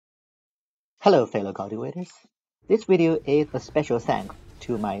Hello fellow cultivators. This video is a special thanks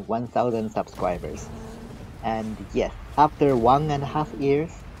to my 1000 subscribers. And yes, after 1.5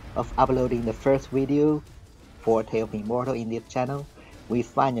 years of uploading the first video for Tale of Immortal in this channel, we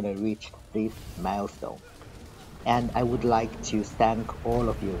finally reached this milestone. And I would like to thank all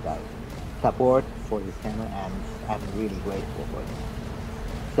of you guys' support for this channel, and I'm really grateful for it.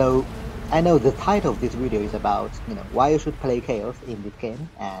 So I know the title of this video is about, why you should play Chaos in this game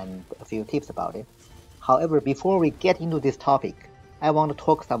and a few tips about it. However, before we get into this topic, I want to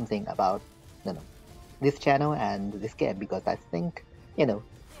talk something about, this channel and this game, because I think,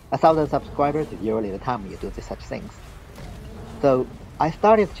 1,000 subscribers is usually the time you do such things. So I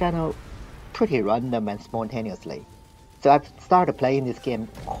started this channel pretty random and spontaneously. So I started playing this game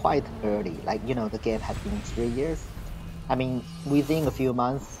quite early, like, the game has been 3 years. I mean, within a few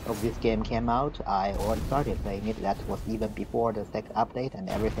months of this game came out, I already started playing it. That was even before the second update and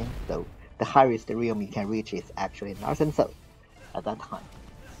everything. So the highest realm you can reach is actually Narsen Soul at that time.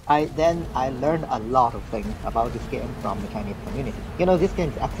 I learned a lot of things about this game from the Chinese community. This game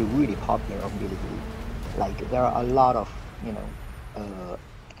is actually really popular on Bilibili. Like, there are a lot of,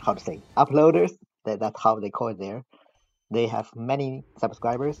 uploaders. That's how they call it there. They have many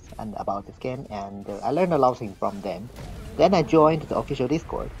subscribers and about this game, and I learned a lot of things from them. Then I joined the official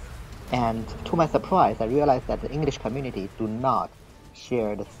Discord, and to my surprise, I realized that the English community do not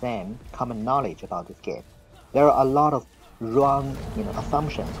share the same common knowledge about this game. There are a lot of wrong,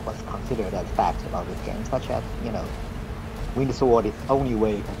 assumptions was considered as facts about this game, such as, Wind Sword is the only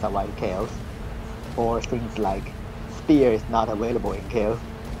way you can survive Chaos, or things like Spear is not available in Chaos.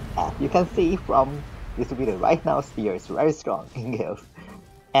 As you can see from this video right now, Spear is very strong in Chaos.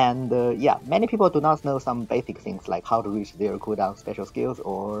 And yeah, many people do not know some basic things like how to reach zero cooldown special skills,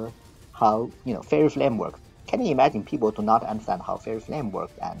 or how, Fairy Flame works. Can you imagine people do not understand how Fairy Flame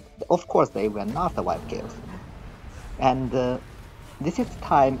works, and of course they will not survive Chaos. And this is the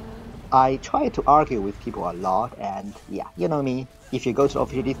time I try to argue with people a lot, and yeah, you know me, if you go to the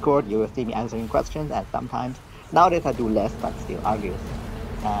official Discord, you will see me answering questions, and sometimes, nowadays I do less, but still argue.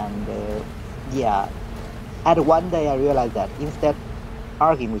 And yeah, and one day I realized that instead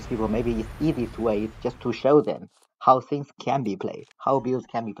arguing with people, maybe the easiest way is just to show them how things can be played, how builds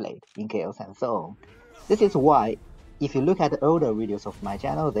can be played in Chaos and so on. This is why, if you look at the older videos of my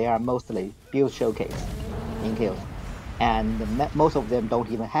channel, they are mostly build showcase in Chaos, and most of them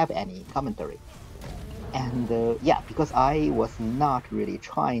don't even have any commentary. And yeah, because I was not really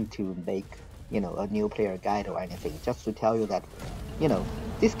trying to make, a new player guide or anything, just to tell you that,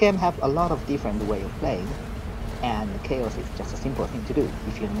 this game have a lot of different way of playing, and Chaos is just a simple thing to do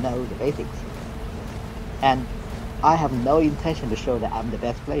if you know the basics. And I have no intention to show that I'm the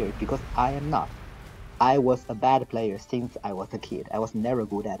best player, because I am not. I was a bad player since I was a kid. I was never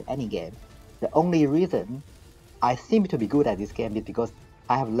good at any game. The only reason I seem to be good at this game is because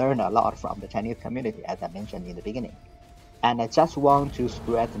I have learned a lot from the Chinese community, as I mentioned in the beginning. And I just want to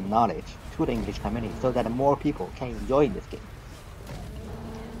spread some knowledge to the English community so that more people can enjoy this game.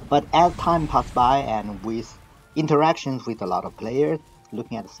 But as time passed by, and with interactions with a lot of players,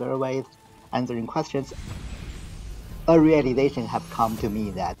 looking at surveys, answering questions, a realization has come to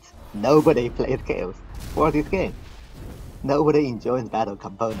me that nobody plays Chaos for this game. Nobody enjoys battle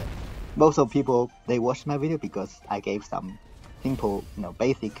components. Most of people, they watch my video because I gave some simple,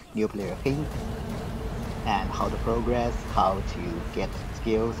 basic new player hints, and how to progress, how to get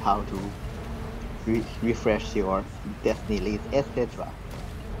skills, how to refresh your destiny list, etc.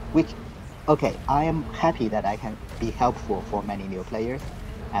 Which, okay, I am happy that I can be helpful for many new players.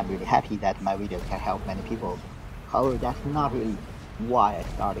 I'm really happy that my videos can help many people. However, that's not really why I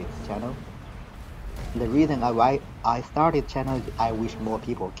started this channel. The reason why I started this channel is I wish more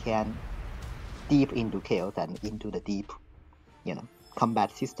people can deep into Chaos and into the deep,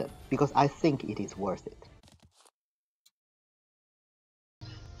 combat system, because I think it is worth it.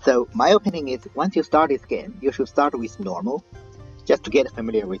 So my opinion is, once you start this game, you should start with normal, just to get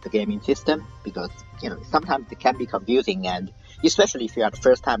familiar with the gaming system, because sometimes it can be confusing, and especially if you are the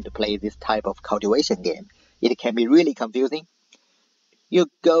first time to play this type of cultivation game, it can be really confusing. You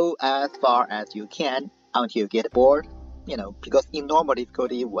go as far as you can until you get bored, because in normal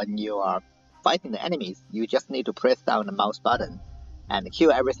difficulty, when you are fighting the enemies, you just need to press down the mouse button and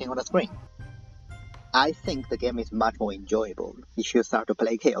kill everything on the screen. I think the game is much more enjoyable if you start to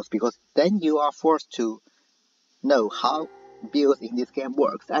play Chaos, because then you are forced to know how builds in this game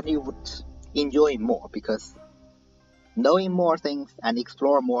works, and you would enjoy more, because knowing more things and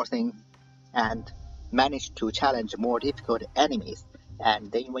explore more things and manage to challenge more difficult enemies,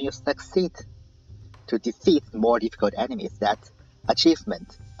 and then when you succeed to defeat more difficult enemies, that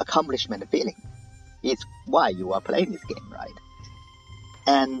achievement accomplishment feeling. It's why you are playing this game, right?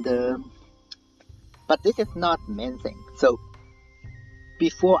 And but this is not the main thing. So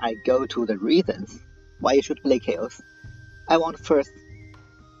before I go to the reasons why you should play Chaos, I want to first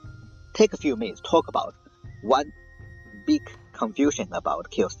take a few minutes talk about one big confusion about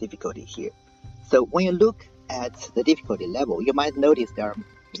Chaos difficulty here. So when you look at the difficulty level, you might notice there are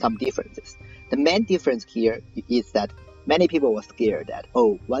some differences. The main difference here is that many people were scared that,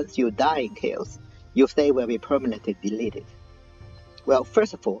 oh, once you die in Chaos, your save will be permanently deleted. Well,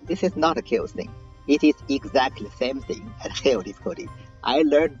 first of all, this is not a Chaos thing. It is exactly the same thing as Hell difficulty. I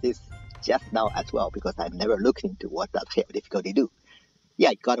learned this just now as well because I've never looked into what does Hell difficulty do.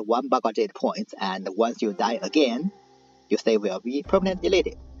 Yeah, you got 1 Bagua Jade points, and once you die again, your save will be permanently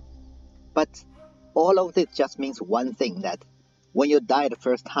deleted. But all of this just means one thing, that when you die the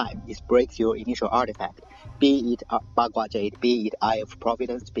first time, it breaks your initial artifact, be it Bagua Jade, be it Eye of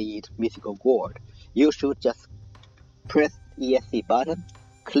Providence, be it Mythical Gourd. You should just press ESC button,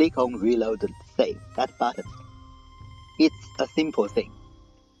 click on Reload Save, that button. It's a simple thing.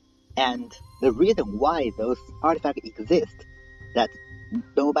 And the reason why those artifacts exist, that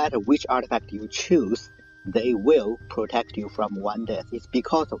no matter which artifact you choose, they will protect you from one death. It's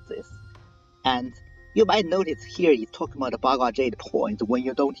because of this. And you might notice here it's talking about the Bagua Jade points when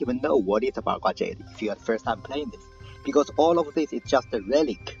you don't even know what is a Bagua Jade if you're the first time playing this. Because all of this is just a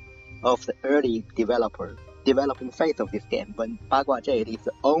relic of the early developing phase of this game, when Bagua Jade is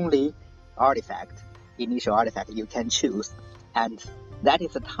the only artifact, initial artifact you can choose. And that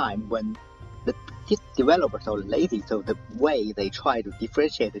is the time when the developers are lazy, so the way they try to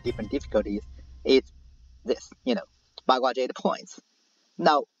differentiate the different difficulties is this, Bagua Jade points.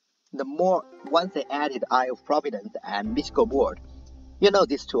 Now, once they added Eye of Providence and Mythical Gourd,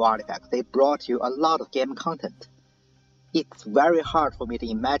 these two artifacts, they brought you a lot of game content. It's very hard for me to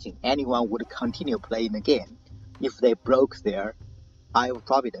imagine anyone would continue playing the game if they broke their Eye of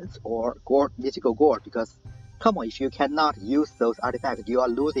Providence or Mythical Gourd, because, come on, if you cannot use those artifacts, you are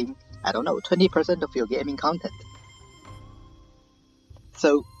losing, 20% of your gaming content.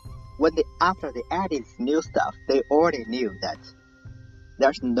 So, after they added new stuff, they already knew that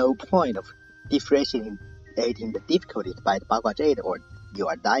there's no point of differentiating the difficulties by the Bagua Jade or you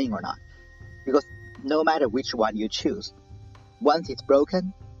are dying or not. Because no matter which one you choose, once it's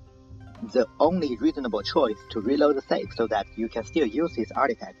broken, the only reasonable choice is to reload the save so that you can still use this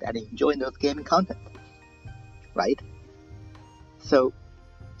artifact and enjoy those gaming content. Right? So,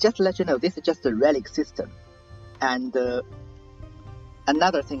 just to let you know, this is just a relic system. And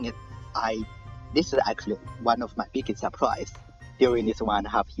another thing is, this is actually one of my biggest surprises during this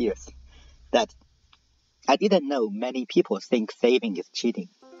 1.5 years, that I didn't know many people think saving is cheating.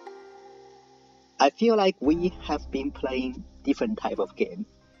 I feel like we have been playing different type of games,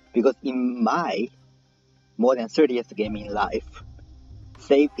 because in my more than 30 years gaming life,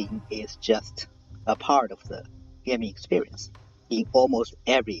 saving is just a part of the gaming experience in almost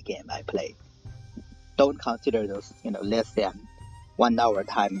every game I play. Don't consider those, less than 1 hour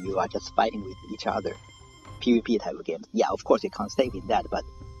time you are just fighting with each other, PvP type of games. Yeah, of course you can't save in that, but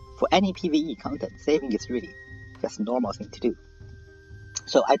for any PvE content, saving is really just a normal thing to do.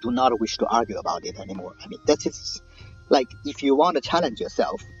 So I do not wish to argue about it anymore. I mean, that is like, if you want to challenge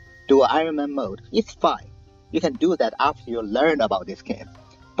yourself, do Iron Man mode, it's fine. You can do that after you learn about this game.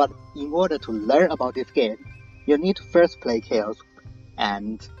 But in order to learn about this game, you need to first play Chaos,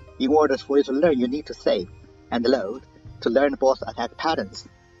 and in order for you to learn, you need to save and load to learn boss attack patterns.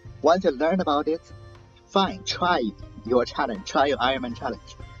 Once you learn about it, fine, try your challenge, try your Iron Man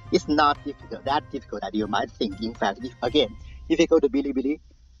challenge. It's not that difficult that you might think. In fact, if you go to Bilibili,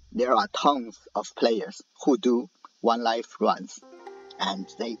 there are tons of players who do one life runs, and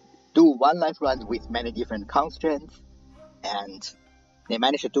they do one life runs with many different constraints, and they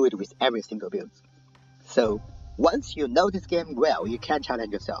manage to do it with every single build. So once you know this game well, you can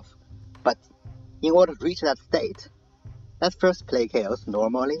challenge yourself. But in order to reach that state, let's first play Chaos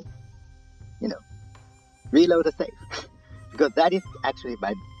normally, reload the save. Because that is actually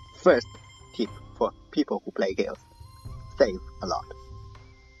my first tip for people who play Chaos. Save a lot.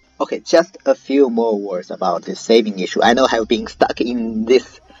 Okay, just a few more words about this saving issue. I know I've been stuck in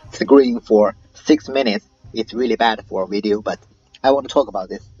this screen for 6 minutes. It's really bad for a video, but I want to talk about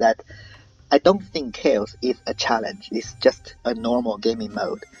this. That I don't think Chaos is a challenge. It's just a normal gaming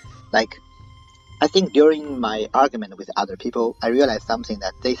mode. Like, I think during my argument with other people, I realized something,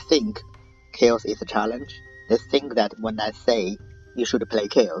 that they think Chaos is a challenge. They think that when I say you should play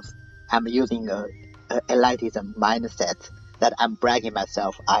Chaos, I'm using a elitism mindset, that I'm bragging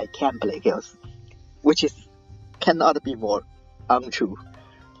myself I can play Chaos, which cannot be more untrue.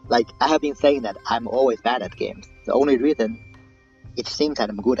 Like, I have been saying that I'm always bad at games. The only reason it seems that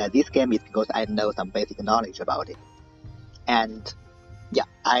I'm good at this game is because I know some basic knowledge about it. And yeah,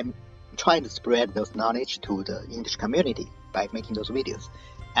 I'm trying to spread those knowledge to the English community by making those videos.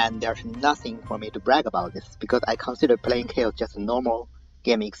 And there's nothing for me to brag about this because I consider playing Chaos just a normal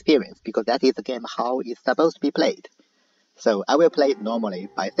gaming experience because that is the game how it's supposed to be played. So I will play it normally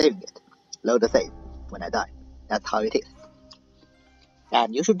by saving it. Load the save when I die. That's how it is.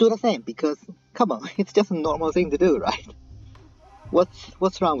 And you should do the same because, come on, it's just a normal thing to do, right?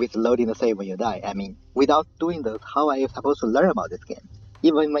 What's wrong with loading the save when you die? I mean, without doing this, how are you supposed to learn about this game?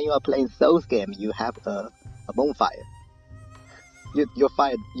 Even when you are playing Souls game, you have a bonfire. Your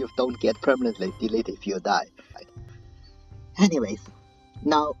fire you don't get permanently deleted if you die. Anyways,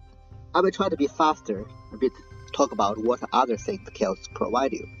 now I will try to be faster a bit. Talk about what other things Chaos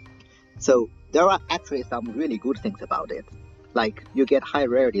provide you. So there are actually some really good things about it. Like you get high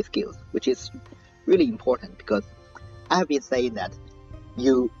rarity skills, which is really important because I have been saying that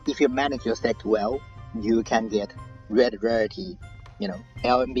if you manage your sect well, you can get red rarity,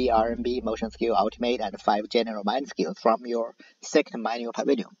 LMB, RMB, motion skill, ultimate, and 5 general mind skills from your sect manual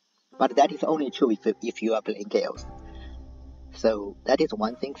pavilion. But that is only true if you are playing Chaos. So that is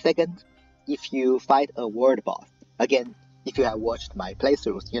one thing. Second, if you fight a world boss, again, if you have watched my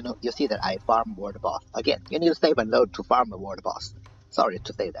playthroughs, you see that I farm world boss. Again, you need to save and load to farm a world boss. Sorry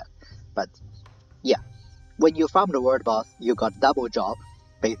to say that, but yeah. When you farm the world boss, you got double job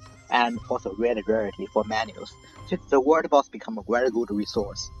base and also red rarity for manuals. So the world boss become a very good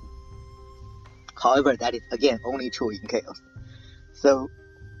resource. However, that is again only true in Chaos. So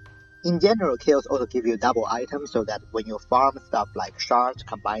in general, Chaos also give you double items so that when you farm stuff like shards,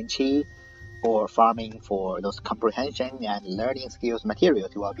 combined chi, or farming for those comprehension and learning skills materials,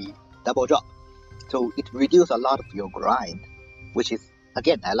 you will be double job. So it reduces a lot of your grind, which is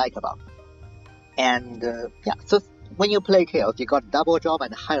again I like about. And yeah, so when you play Chaos, you got double job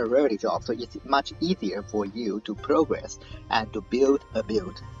and higher rarity job, so it's much easier for you to progress and to build a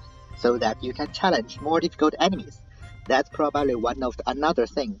build so that you can challenge more difficult enemies. That's probably another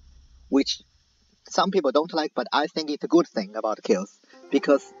thing which some people don't like, but I think it's a good thing about Chaos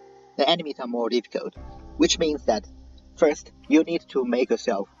because the enemies are more difficult, which means that first you need to make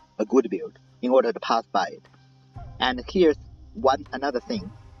yourself a good build in order to pass by it. And here's another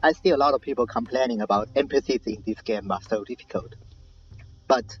thing. I see a lot of people complaining about NPCs in this game are so difficult.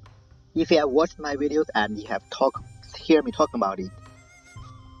 But if you have watched my videos and you have hear me talking about it,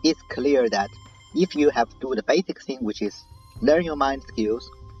 it's clear that if you have to do the basic thing, which is learn your mind skills,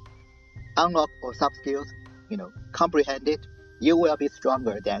 unlock or sub skills, comprehend it, you will be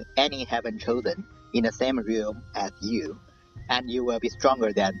stronger than any heaven chosen in the same realm as you, and you will be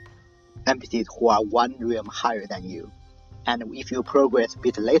stronger than NPCs who are one realm higher than you. And if you progress a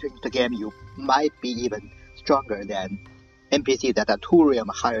bit later in the game, you might be even stronger than NPCs that are 2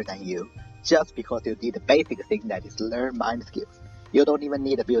 realms higher than you, just because you did the basic thing that is learn mind skills. You don't even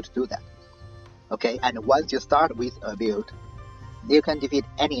need a build to do that. Okay, and once you start with a build, you can defeat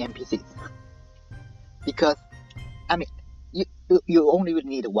any NPCs. Because, I mean, you only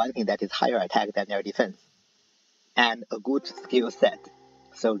need one thing that is higher attack than their defense, and a good skill set,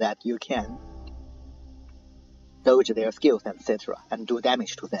 so that you can dodge their skills, etc., and do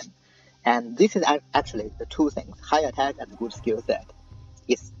damage to them. And this is actually the two things, high attack and good skill set,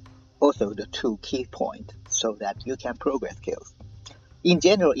 is also the two key points so that you can progress Chaos. In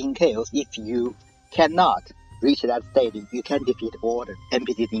general, in Chaos, if you cannot reach that stage, you can defeat all the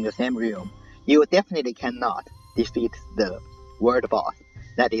NPCs in the same realm. You definitely cannot defeat the world boss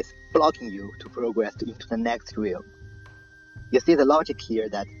that is blocking you to progress into the next realm. You see the logic here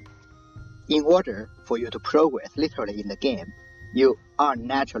that in order for you to progress literally in the game, you are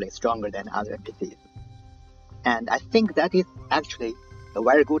naturally stronger than other NPCs. And I think that is actually a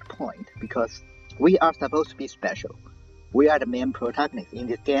very good point because we are supposed to be special. We are the main protagonists in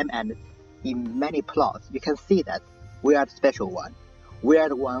this game, and in many plots you can see that we are the special one. We are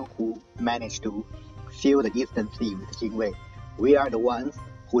the one who managed to fill the Eastern Sea with Jingwei. We are the ones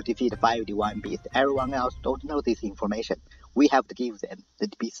who defeat 5 divine beasts. Everyone else don't know this information. We have to give them the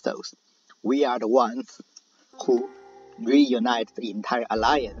beast souls. We are the ones who reunite the entire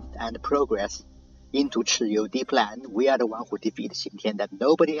alliance and progress into Chiyu Deep Land. We are the one who defeat Xingtian that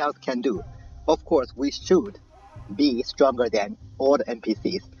nobody else can do. Of course, we should be stronger than all the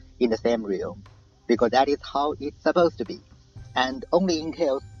NPCs in the same realm, because that is how it's supposed to be. And only in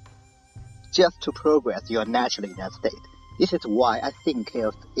Chaos, just to progress, you are naturally in that state. This is why I think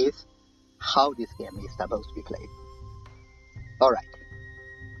Chaos is how this game is supposed to be played. Alright.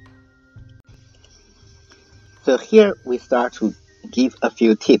 So here we start to give a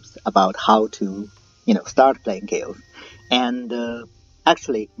few tips about how to, start playing Chaos. And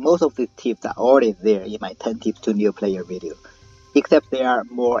actually, most of these tips are already there in my 10 tips to new player video, except they are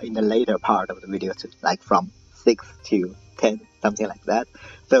more in the later part of the video, like from 6 to 10, something like that.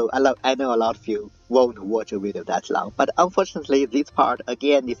 So I know a lot of you won't watch a video that long, but unfortunately, this part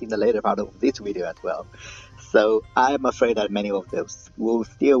again is in the later part of this video as well. So I'm afraid that many of those will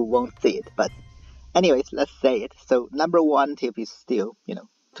still won't see it, but anyways, let's say it. So number one tip is still,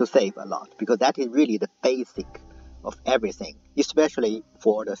 to save a lot, because that is really the basic of everything, especially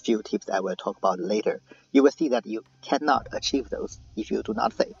for the few tips I will talk about later. You will see that you cannot achieve those if you do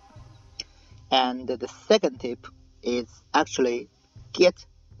not save. And the second tip is actually get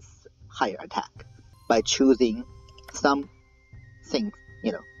higher attack by choosing some things,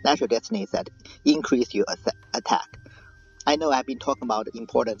 natural destinies that increase your attack. I know I've been talking about the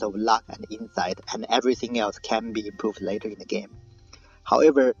importance of luck and insight, and everything else can be improved later in the game.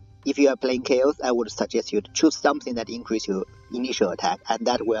 However, if you are playing Chaos, I would suggest you to choose something that increases your initial attack, and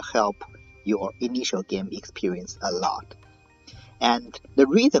that will help your initial game experience a lot. And the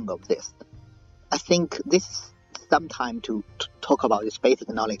reason of this, I think this is some time to talk about this basic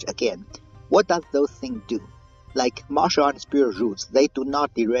knowledge again. What does those things do? Like martial art spirit roots, they do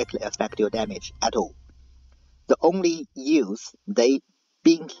not directly affect your damage at all. The only use they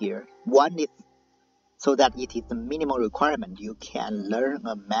being here, one is so that it is the minimal requirement you can learn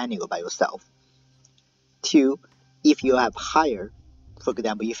a manual by yourself. Two, if you have higher, for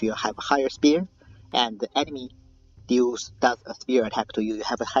example, if you have a higher spear and the enemy does a spear attack to you, you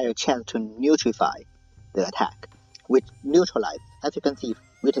have a higher chance to neutrify the attack, which neutralize, as you can see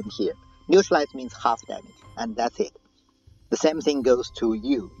written here. Neutralize means half damage, and that's it. The same thing goes to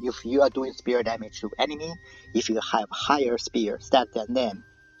you. If you are doing spear damage to enemy, if you have higher spear stat than them,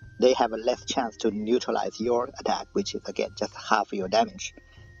 they have a less chance to neutralize your attack, which is again just half your damage.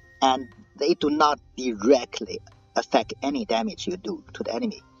 And they do not directly affect any damage you do to the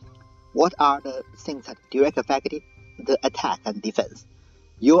enemy. What are the things that directly affect it? The attack and defense.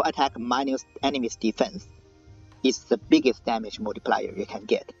 Your attack minus enemy's defense is the biggest damage multiplier you can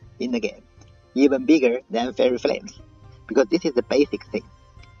get in the game, even bigger than Fairy Flames, because this is the basic thing.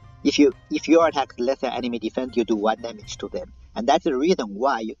 If your attack is less than enemy defense, you do 1 damage to them, and that's the reason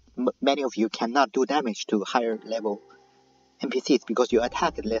why many of you cannot do damage to higher level NPCs, because your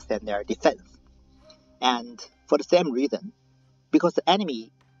attack is less than their defense. And for the same reason, because the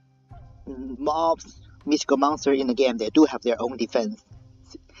enemy mobs, mystical monsters in the game, they do have their own defense,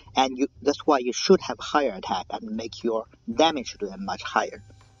 and that's why you should have higher attack and make your damage to them much higher.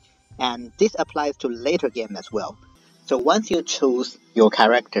 And this applies to later game as well. So once you choose your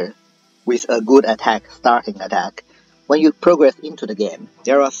character with a good attack, starting attack, when you progress into the game,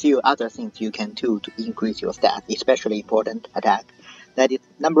 there are a few other things you can do to increase your stats, especially important attack. That is,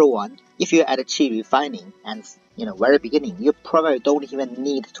 number one, if you're at a chi refining and very beginning, you probably don't even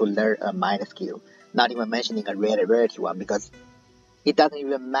need to learn a minor skill, not even mentioning a rarity one, because it doesn't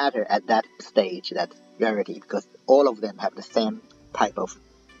even matter at that stage, that rarity, because all of them have the same type of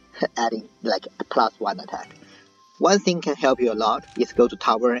adding, like a +1 attack. One thing can help you a lot is go to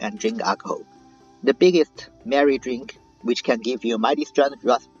tavern and drink alcohol. The biggest merry drink, which can give you mighty strength,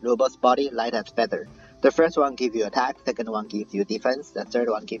 robust body, light as feather. The first one gives you attack, second one gives you defense, the third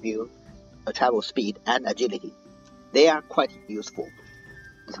one gives you a travel speed and agility. They are quite useful.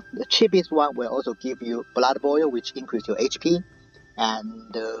 The cheapest one will also give you blood boil, which increase your HP,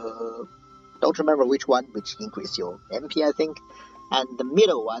 and don't remember which one, which increase your MP, I think. And the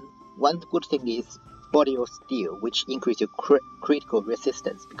middle one good thing is body of steel, which increase your critical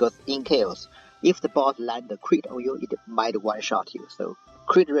resistance, because in chaos, if the boss land a crit on you, it might one-shot you. So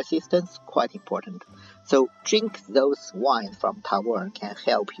crit resistance, quite important. So drink those wines from tavern can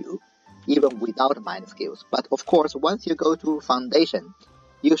help you even without mind skills. But of course, once you go to foundation,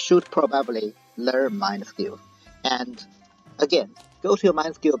 you should probably learn mind skills. And again, go to your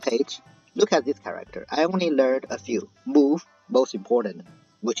mind skill page, look at this character. I only learned a few. Move, most important,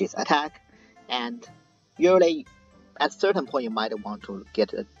 which is attack, and usually at certain point you might want to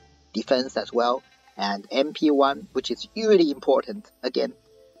get a defense as well, and MP1, which is really important again,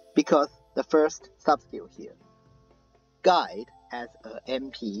 because the first sub-skill here, guide as a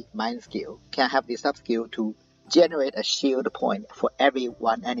MP mind skill, can have the sub-skill to generate a shield point for every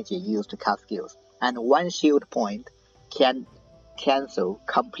 1 energy used to cast skills, and 1 shield point can cancel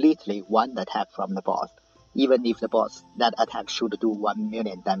completely 1 attack from the boss, even if the boss, that attack should do 1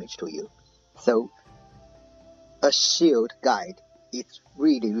 million damage to you. So a shield guide is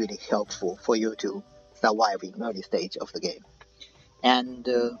really helpful for you to survive in early stage of the game. And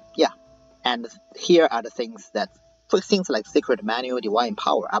yeah, and here are the things that For things like Secret Manual, Divine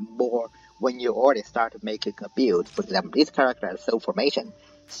Power are more when you already start making a build. For example, this character has soul formation,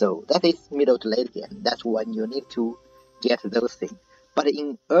 so that is middle to late game. That's when you need to get those things. But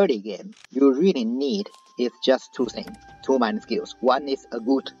in early game, you really need is just two things, two mind skills. One is a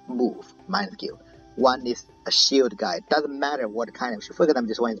good move, mind skill. One is a shield guide. Doesn't matter what kind of shield. For example,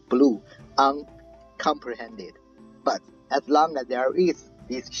 this one is blue, uncomprehended. But as long as there is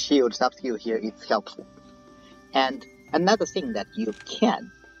this shield sub skill here, it's helpful. And another thing that you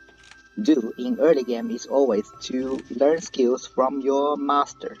can do in early game is always to learn skills from your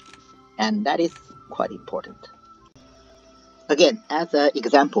master, and that is quite important. Again, as an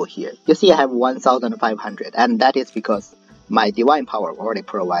example here, you see I have 1500, and that is because my divine power already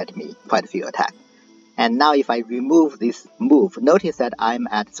provided me quite a few attacks. And now if I remove this move, notice that I'm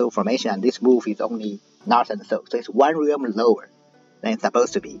at soul formation and this move is only Narth and Soul, so it's one realm lower than it's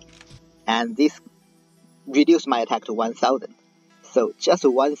supposed to be. And this reduce my attack to 1000. So just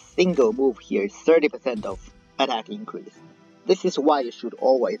one single move here is 30% of attack increase. This is why you should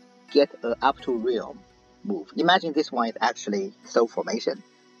always get a up to realm move. Imagine this one is actually soul formation.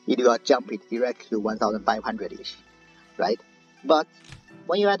 It will jump it directly to 1500-ish, right? But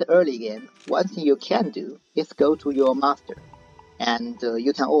when you're at the early game, one thing you can do is go to your master. And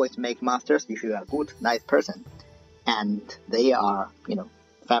you can always make masters if you are a good, nice person. And they are,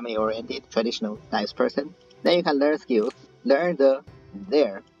 family-oriented, traditional, nice person. Then you can learn skills, learn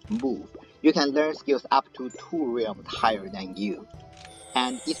their move. You can learn skills up to 2 realms higher than you.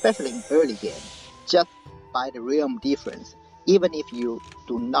 And especially in early game, just by the realm difference, even if you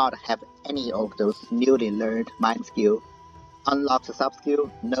do not have any of those newly learned mind skill, unlock the sub skill,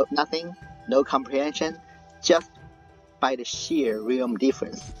 nothing, no comprehension, just by the sheer realm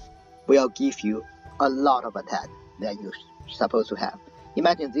difference will give you a lot of attack that you're supposed to have.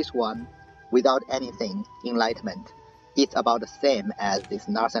 Imagine this one without anything, enlightenment. It's about the same as this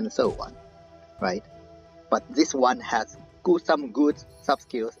Narth and Soul one, right? But this one has some good sub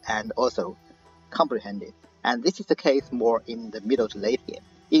skills and also comprehended. And this is the case more in the middle to late game.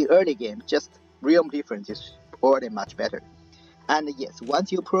 In early game, just realm difference is already much better. And yes,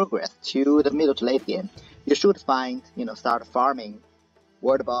 once you progress to the middle to late game, you should find, start farming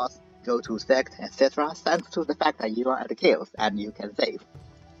world boss, go to sect, etc. Thanks to the fact that you are at the chaos and you can save.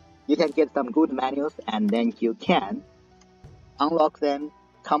 You can get some good manuals and then you can unlock them,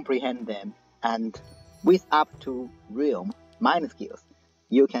 comprehend them, and with up to realm mind skills,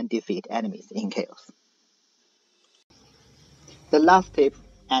 you can defeat enemies in chaos. The last tip,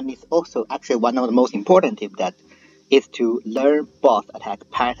 and it's also actually one of the most important tips, that is to learn boss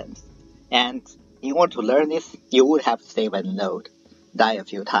attack patterns. And in order to learn this, you would have to save and load, die a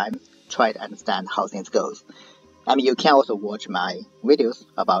few times, try to understand how things goes. I mean, you can also watch my videos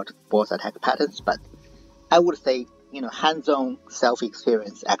about boss attack patterns, but I would say, hands-on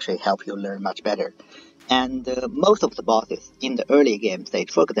self-experience actually help you learn much better. And most of the bosses in the early game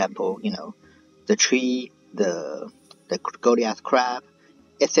stage, for example, the tree, the Goliath crab,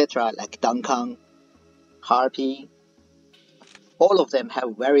 etc., like Duncan, Harpy, all of them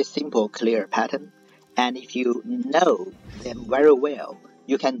have very simple, clear pattern, and if you know them very well,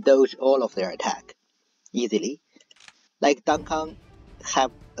 you can dodge all of their attack easily. Like Duncan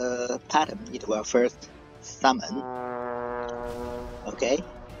have a pattern, it will first summon, okay,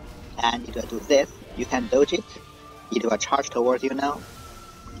 and it will do this, you can dodge it, it will charge towards you now,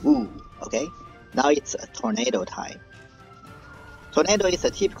 okay, now it's a tornado time. Tornado is a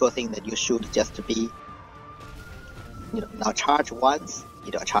typical thing that you should just be, now charge once,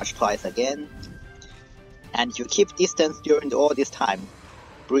 it will charge twice again, and you keep distance during all this time,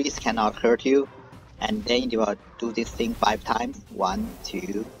 breeze cannot hurt you, and then you will do this thing 5 times, 1,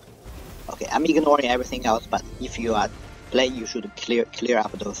 2, okay, I'm ignoring everything else, but if you are playing, you should clear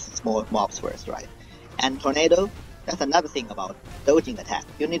up those small mobs first, right? And tornado, that's another thing about dodging attack,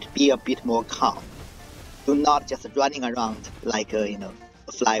 you need to be a bit more calm. Do not just running around like a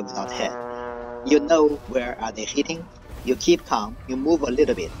fly without head. You know where are they hitting, you keep calm, you move a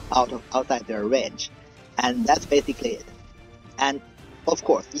little bit outside their range, and that's basically it. And of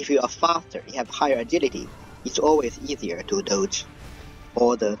course, if you are faster, you have higher agility, it's always easier to dodge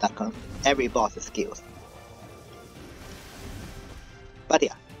all the Duncan, every boss skills. But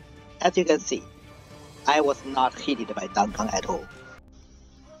yeah, as you can see, I was not hit by Duncan at all.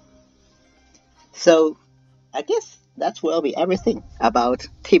 So I guess that will be everything about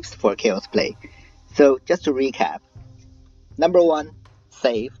tips for chaos play. So just to recap, number 1,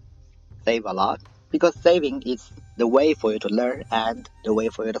 save a lot, because saving is the way for you to learn and the way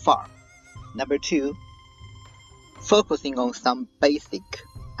for you to farm. Number 2, focusing on some basic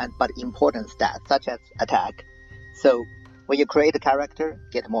but important stats such as attack, So when you create a character,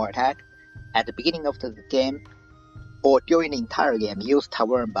 get more attack, at the beginning of the game or during the entire game, use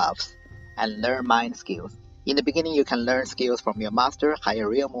tavern buffs and learn mind skills. In the beginning, you can learn skills from your master, higher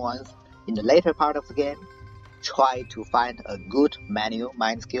realm ones. In the later part of the game, try to find a good menu,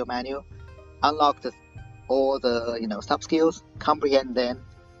 mind skill menu, unlock all the sub skills, comprehend them,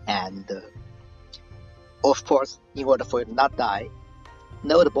 and of course, in order for you to not die,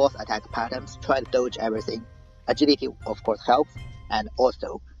 know the boss attack patterns, try to dodge everything. Agility, of course, helps, and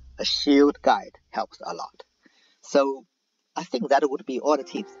also a shield guide helps a lot. So I think that would be all the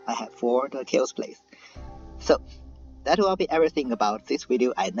tips I have for the Chaos Place. So that will be everything about this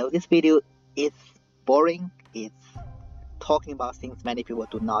video. I know this video is boring, it's talking about things many people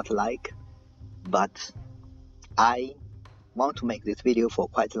do not like, but I want to make this video for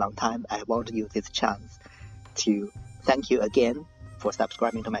quite a long time. I want to use this chance to thank you again for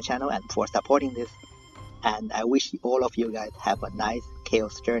subscribing to my channel and for supporting this. And I wish all of you guys have a nice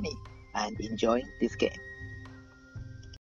Chaos journey and enjoying this game.